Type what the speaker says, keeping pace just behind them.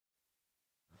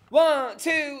1,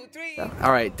 2, 3.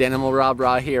 All right, Danimal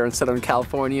RawBrahs here in Southern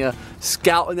California,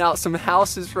 scouting out some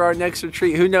houses for our next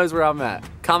retreat. Who knows where I'm at?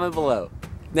 Comment below.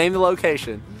 Name the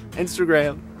location.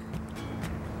 Instagram.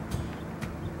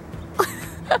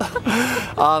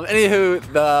 Anywho,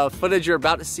 the footage you're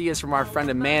about to see is from our friend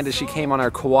Amanda. She came on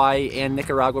our Kauai and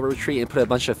Nicaragua retreat and put a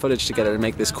bunch of footage together to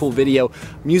make this cool video.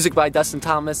 Music by Dustin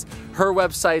Thomas. Her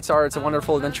websites are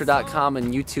it'sawonderfuladventure.com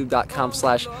and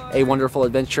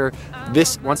youtube.com/awonderfuladventure.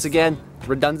 This, once again,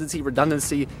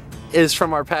 redundancy is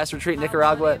from our past retreat in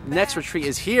Nicaragua. Next retreat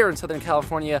is here in Southern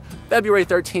California, February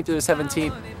 13th through the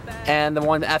 17th. And the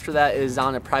one after that is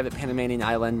on a private Panamanian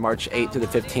island, March 8th through the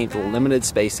 15th, with limited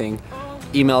spacing.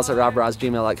 Email us at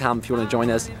rawbrahs@gmail.com if you want to join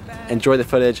us. Enjoy the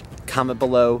footage. Comment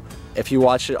below. If you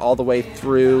watch it all the way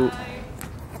through,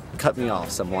 cut me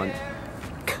off, someone.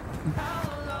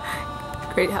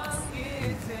 Great house.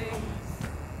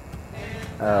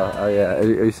 Oh yeah. Are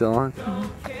you still on?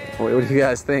 Mm-hmm. What do you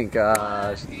guys think?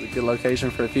 Good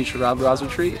location for a future RawBrahs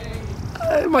retreat?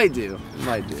 It might do. It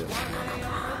might do.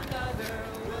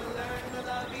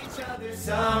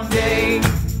 Someday.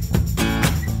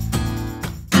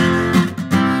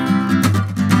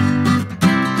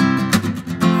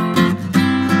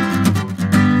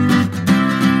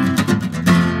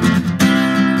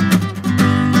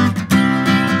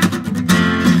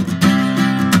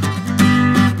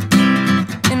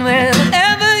 And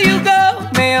wherever you go,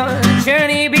 may your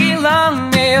journey be long,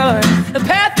 may your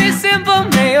path be simple,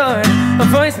 may your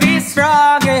voice be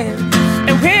strong,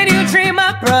 and when you dream,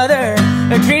 my brother,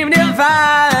 a dream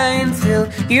divine, till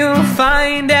you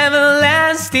find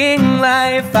everlasting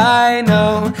life. I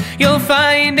know you'll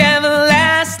find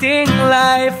everlasting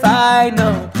life. I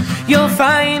know you'll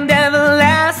find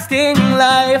everlasting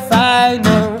life. I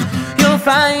know you'll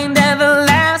find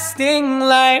everlasting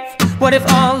life. What if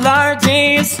all our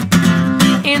days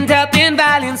end up in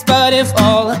violence? But if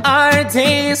all our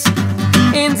days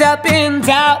end up in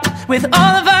doubt, with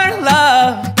all of our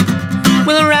love,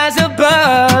 we'll rise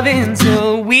above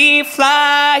until we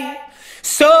fly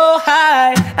so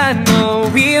high. I know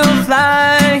we'll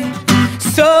fly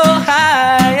so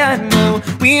high. I know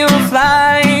we'll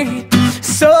fly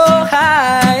so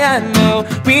high. I know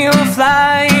we'll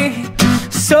fly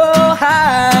so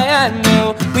high. I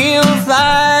know we'll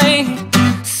fly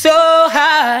so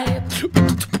high.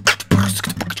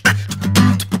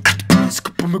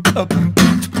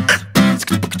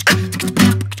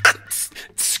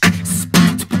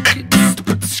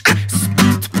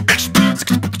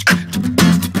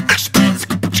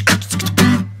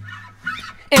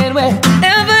 And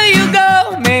wherever you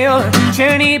go, may your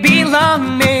journey be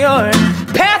long, may your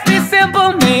path be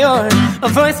simple, may your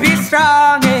voice be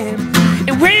strong.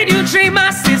 And when you dream,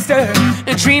 my sister,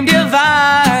 a dream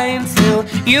divine, till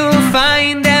you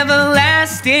find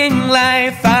everlasting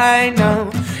life. I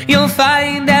know you'll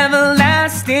find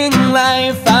everlasting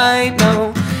life. I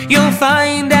know you'll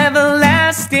find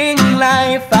everlasting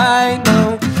life. I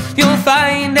know you'll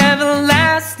find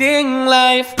everlasting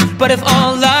life. But if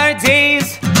all our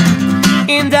days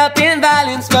end up in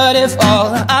violence, but if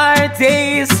all our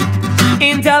days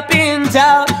end up in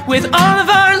doubt, with all of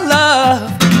our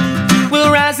love, we'll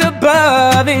rise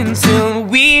above until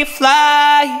we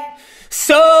fly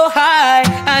so high.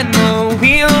 I know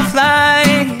we'll fly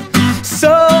so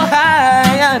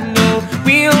high. I know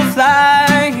we'll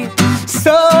fly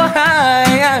so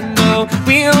high. I know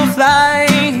we'll fly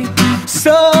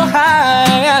so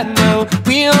high. I know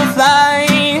we'll fly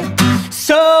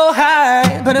so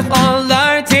high. But if all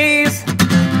our days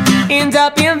end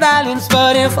up in violence,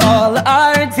 but if all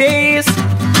our days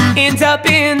end up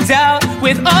in doubt,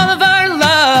 with all of our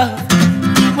love,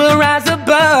 we'll rise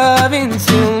above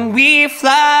until we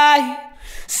fly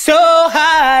so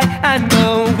high. I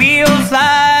know we'll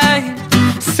fly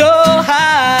so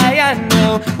high. I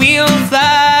know we'll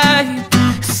fly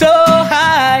so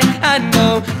high. I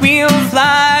know we'll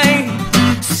fly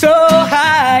so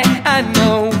high. I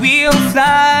know we'll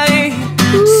fly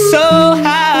so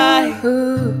high.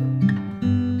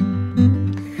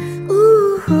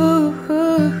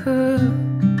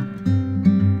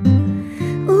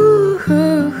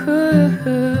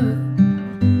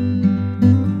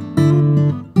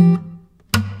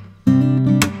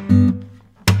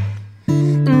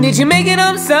 Did you make it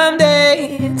home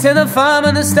someday to the farm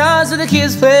and the stars where the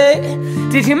kids play?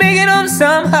 Did you make it home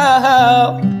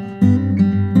somehow?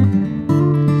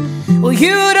 Well,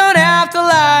 you don't have to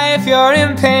lie if you're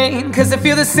in pain, 'cause I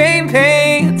feel the same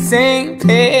pain, same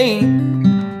pain.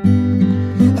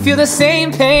 I feel the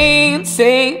same pain,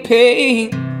 same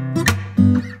pain.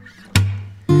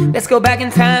 Let's go back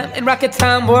in time and rock a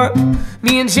time warp.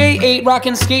 Me and Jay ate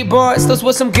rocking skateboards. Those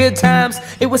were some good times.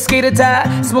 It was skate or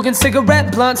die. Smoking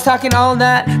cigarette blunts, talking all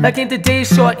night. Like ain't the day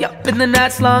short, yup, and the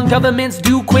night's long. Governments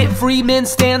do quit, free men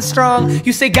stand strong.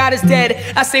 You say God is dead,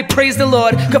 I say praise the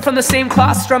Lord. Cut from the same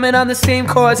cloth, strumming on the same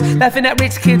chords. Laughing at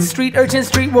rich kids, street urchins,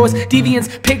 street wars.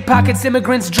 Deviants, pickpockets,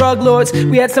 immigrants, drug lords.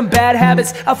 We had some bad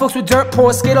habits. Our folks were dirt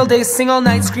poor. Skate all day, sing all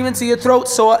night, screaming till your throat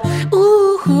sore.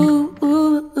 Ooh, ooh,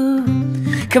 ooh,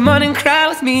 ooh. Come on and cry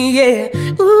with me, yeah.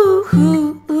 Ooh,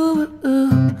 ooh, ooh,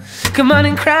 ooh. Come on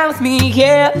and cry with me,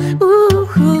 yeah. Ooh,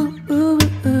 ooh, ooh,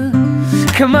 ooh.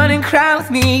 Come on and cry with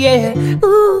me, yeah.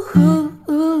 Ooh, ooh,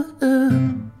 ooh,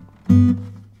 ooh.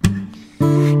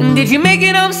 Did you make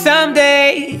it home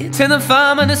someday? To the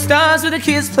farm and the stars where the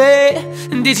kids play.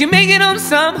 Did you make it home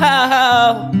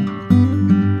somehow?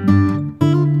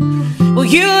 Well,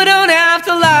 you don't have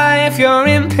to lie if you're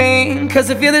in pain,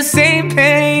 'cause I feel the same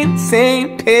pain,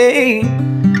 same pain.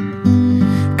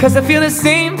 'Cause I feel the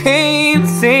same pain,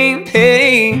 same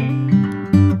pain.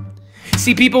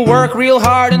 See people work real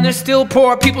hard and they're still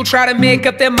poor. People try to make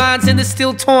up their minds and they're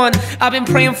still torn. I've been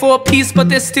praying for peace but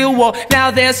there's still war.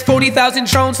 Now there's 40,000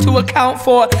 drones to account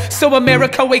for. So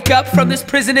America, wake up from this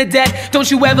prison of debt. Don't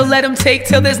you ever let them take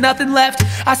till there's nothing left.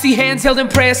 I see hands held in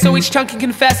prayer so each tongue can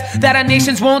confess that our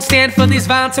nations won't stand for these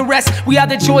violent arrests. We are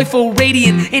the joyful,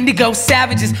 radiant, indigo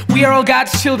savages. We are all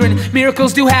God's children.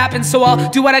 Miracles do happen, so I'll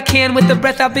do what I can with the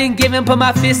breath I've been given. Put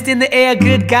my fist in the air,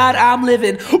 good God, I'm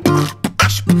living.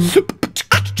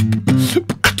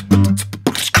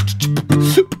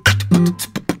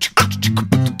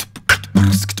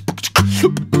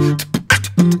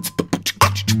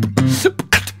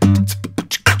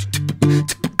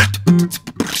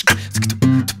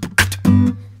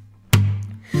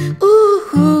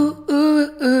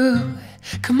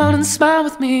 Come on and smile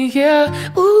with me, yeah.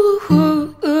 Ooh,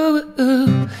 ooh, ooh,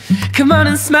 ooh. Come on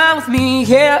and smile with me,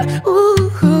 yeah.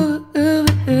 Ooh, ooh, ooh,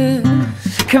 ooh.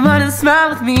 Come on and smile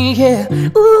with me, yeah.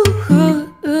 Ooh,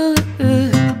 ooh, ooh,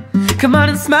 ooh. Come on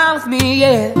and smile with me,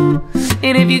 yeah.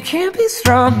 And if you can't be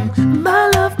strong, my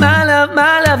love, my love,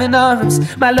 my loving arms.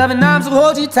 My loving arms will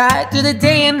hold you tight through the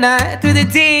day and night, through the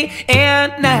day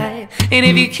and night. And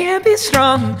if you can't be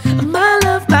strong, my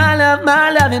love, my love, my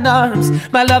loving arms.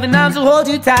 My loving arms will hold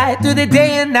you tight through the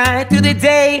day and night, through the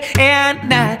day and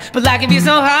night. But life can be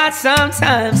so hard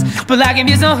sometimes. But life can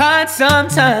be so hard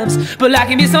sometimes. But life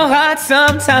can be so hard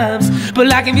sometimes. But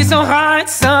life can be so hard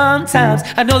sometimes.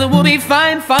 I know that we'll be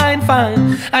fine, fine,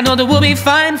 fine. I know that we'll be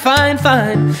fine, fine, fine.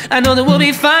 I know that we'll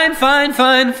be fine, fine,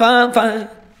 fine, fine, fine.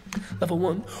 Level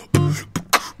 1.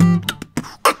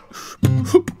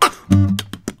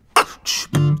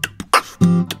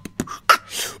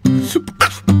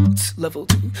 Level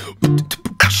 2.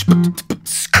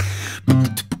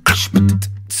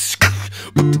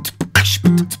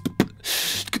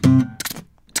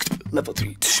 Level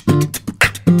 3.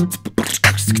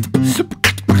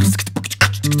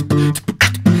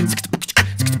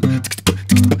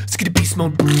 Beast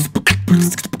mode.